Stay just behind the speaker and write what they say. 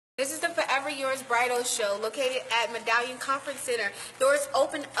Yours Bridal Show, located at Medallion Conference Center. Doors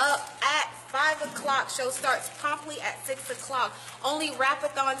open up at 5 o'clock. Show starts promptly at 6 o'clock. Only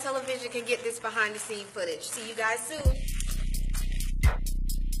Rap-A-Thon Television can get this behind the scene footage. See you guys soon.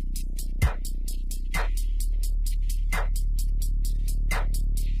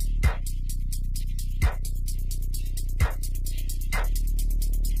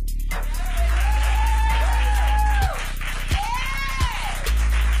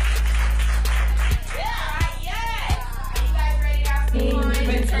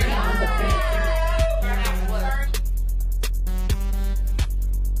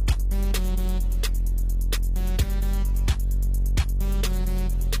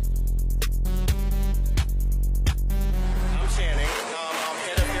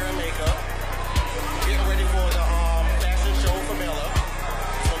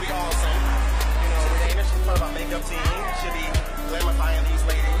 Should be glamifying these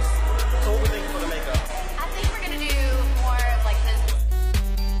ladies. So what we thinking for the makeup? I think we're gonna do more of like this.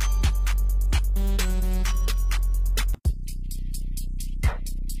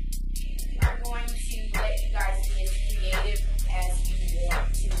 We are going to let you guys be as creative as you want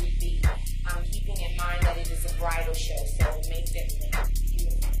to be. Keeping in mind that it is a bridal show, so make them look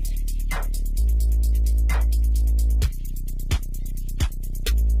beautiful.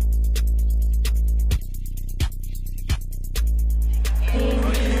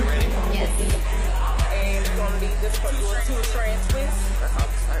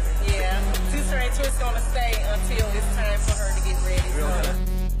 Twist gonna stay until it's time for her to get ready.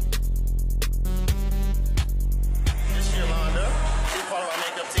 This is Yolanda. She's part of our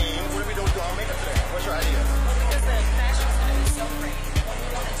makeup team. What are we doing to our makeup today? What's your idea? Because the fashion's gonna be so great. What we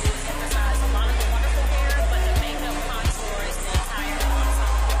want to do is emphasize a lot of the wonderful hair, but the makeup contours the entire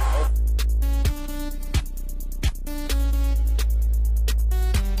ensemble.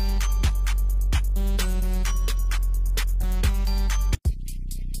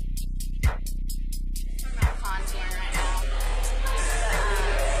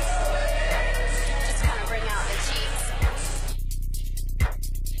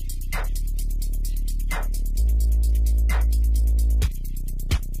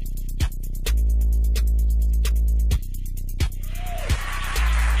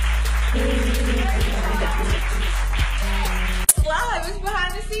 Live, it's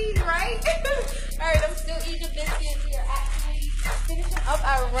behind the scenes, right? Alright, I'm still eating biscuits. We are actually finishing up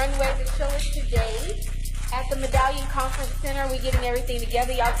our runway. The show is today at the Medallion Conference Center. We're getting everything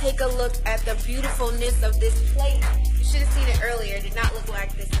together. Y'all take a look at the beautifulness of this place. You should have seen it earlier. It did not look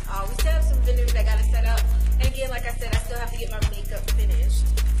like this at all. We still have some vendors that got to set up. And again, like I said, I still have to get my makeup finished.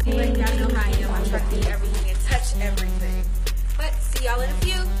 But y'all know how I am. I try to do everything and touch everything. But see y'all in a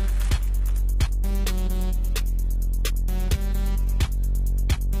few.